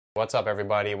What's up,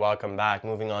 everybody? Welcome back.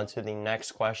 Moving on to the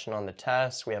next question on the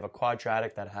test. We have a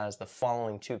quadratic that has the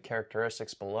following two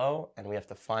characteristics below, and we have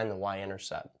to find the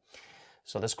y-intercept.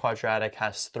 So this quadratic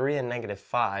has 3 and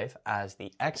 -5 as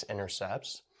the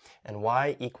x-intercepts, and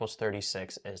y equals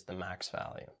 36 is the max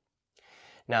value.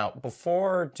 Now,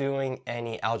 before doing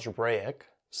any algebraic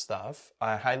stuff,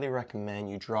 I highly recommend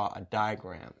you draw a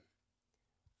diagram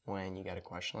when you get a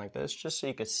question like this, just so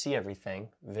you can see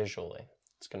everything visually.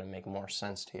 It's going to make more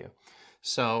sense to you.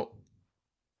 So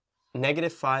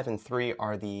 -5 and 3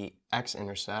 are the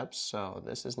x-intercepts. So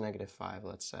this is -5,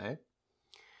 let's say.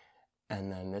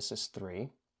 And then this is 3.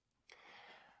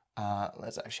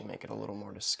 Let's actually make it a little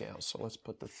more to scale. So let's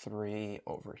put the 3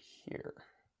 over here.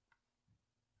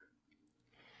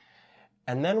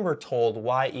 And then we're told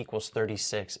y equals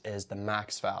 36 is the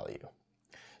max value.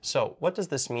 So what does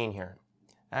this mean here?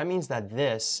 That means that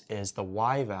this is the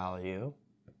y value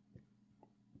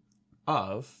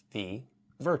of the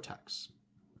vertex.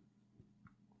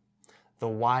 The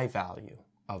y value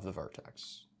of the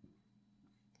vertex.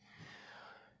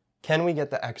 Can we get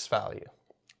the x value?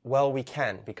 Well, we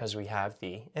can, because we have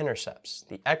the intercepts.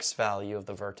 The x value of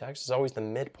the vertex is always the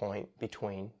midpoint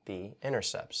between the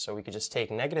intercepts. So we could just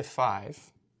take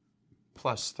 -5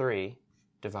 plus 3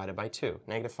 divided by 2.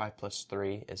 -5 plus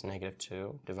 3 is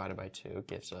 -2 divided by 2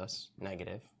 gives us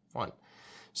 -1.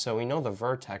 So we know the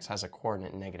vertex has a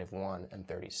coordinate -1 and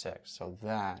 36. So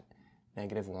that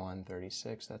 -1,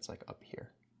 36, that's like up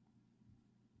here.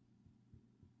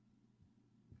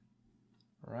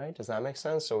 All right, does that make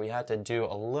sense? So we had to do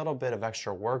a little bit of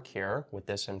extra work here with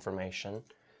this information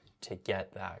to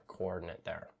get that coordinate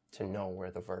there, to know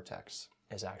where the vertex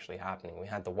is actually happening. We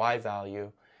had the y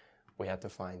value, we had to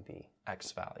find the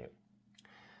x value.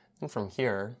 And from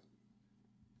here,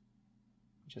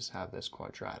 just have this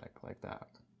quadratic like that.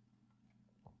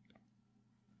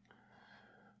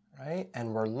 Right?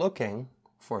 And we're looking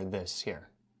for this here.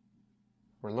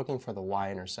 We're looking for the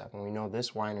y-intercept, and we know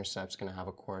this y-intercept is going to have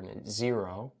a coordinate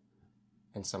 0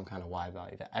 and some kind of y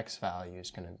value. The x value is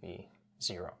going to be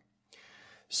 0.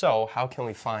 So how can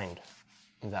we find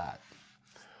that?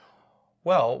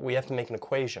 Well, we have to make an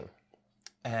equation.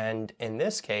 And in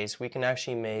this case, we can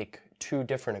actually make two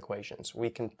different equations. We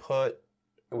can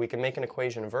make an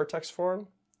equation in vertex form,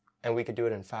 and we could do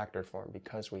it in factored form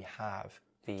because we have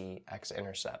the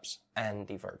x-intercepts and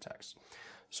the vertex.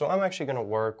 So I'm actually going to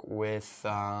work with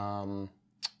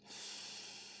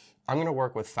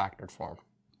factored form.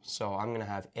 So I'm going to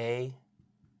have a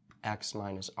x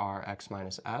minus r x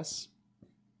minus s,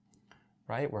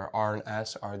 right, where r and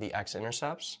s are the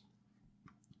x-intercepts.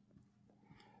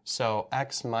 So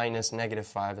x minus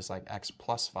 -5 is like x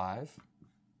plus 5,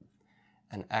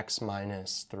 and x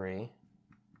minus 3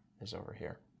 is over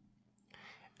here.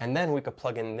 And then we could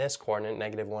plug in this coordinate,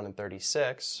 -1 and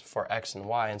 36, for x and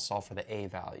y and solve for the a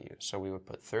value. So we would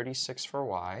put 36 for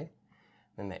y,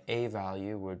 then the a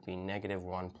value would be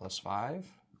 -1 plus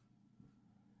 5.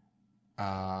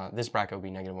 This bracket would be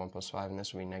 -1 plus 5, and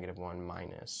this would be -1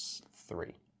 minus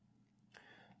 3.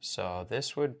 So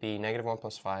this would be -1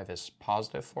 plus 5 is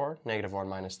 +4, -1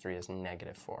 minus 3 is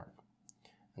 -4.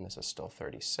 And this is still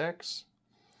 36.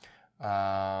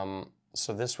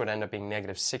 So this would end up being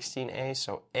 -16a,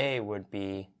 so a would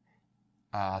be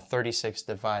 36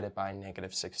 divided by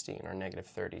 -16, or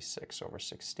 -36 over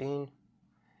 16.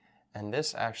 And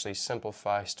this actually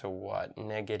simplifies to what?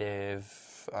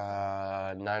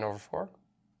 -9 over 4?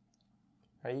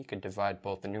 Right? You could divide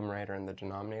both the numerator and the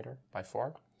denominator by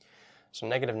 4. So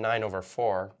 -9 over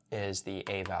 4 is the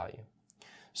a value.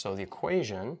 So the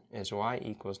equation is y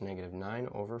equals -9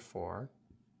 over 4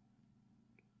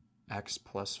 x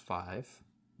plus 5,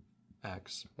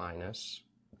 x minus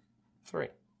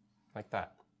 3, like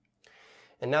that.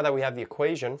 And now that we have the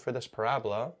equation for this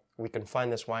parabola, we can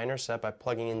find this y-intercept by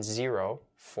plugging in 0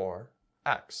 for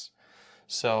x.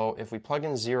 So if we plug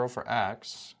in 0 for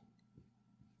x,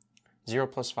 0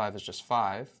 plus 5 is just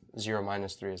 5, 0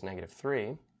 minus 3 is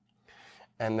 -3,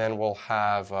 and then we'll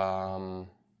have,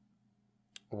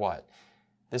 what?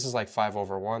 This is like 5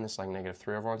 over 1, this is like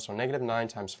 -3 over 1. So -9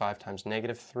 times 5 times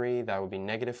 -3, that would be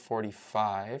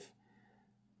 -45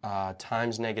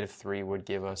 times -3 would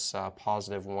give us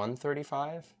positive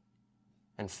 135.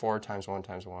 And 4 times 1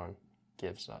 times 1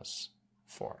 gives us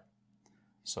 4.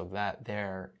 So that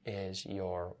there is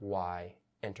your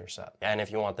y-intercept. And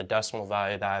if you want the decimal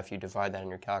value of that, if you divide that in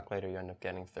your calculator, you end up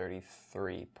getting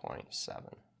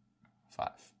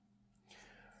 33.75.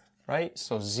 Right?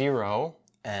 So 0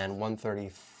 and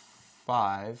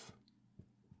 135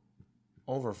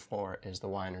 over 4 is the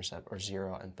y-intercept, or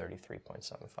 0 and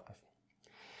 33.75.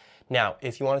 Now,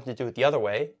 if you wanted to do it the other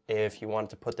way, if you wanted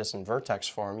to put this in vertex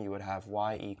form, you would have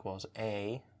y equals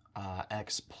a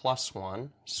x plus 1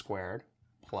 squared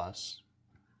plus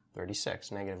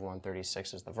 36. Negative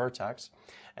 136 is the vertex.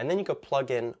 And then you could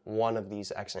plug in one of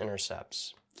these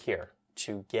x-intercepts here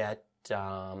to get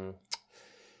to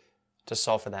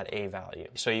solve for that a value.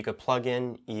 So you could plug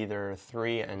in either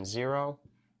 3 and 0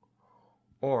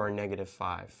 or negative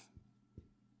 5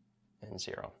 and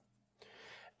 0.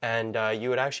 And you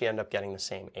would actually end up getting the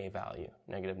same a value,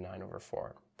 negative 9 over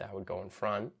 4. That would go in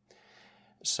front.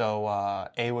 So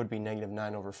a would be negative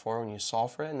 9 over 4 when you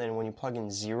solve for it. And then when you plug in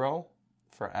 0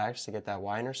 for x to get that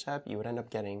y-intercept, you would end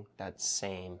up getting that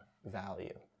same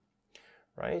value,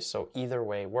 right? So either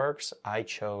way works. I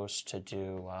chose to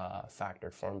do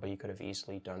factored form, but you could have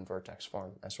easily done vertex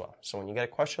form as well. So when you get a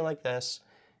question like this,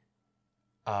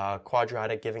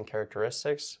 quadratic given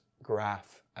characteristics,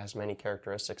 graph as many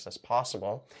characteristics as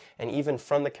possible. And even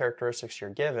from the characteristics you're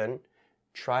given,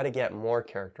 try to get more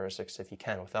characteristics if you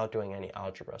can without doing any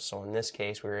algebra. So in this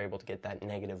case, we were able to get that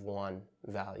negative 1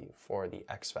 value for the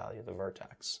x value, the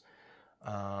vertex.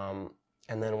 And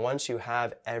then once you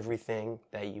have everything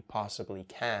that you possibly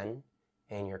can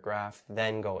in your graph,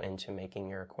 then go into making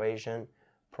your equation.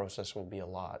 Process will be a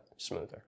lot smoother.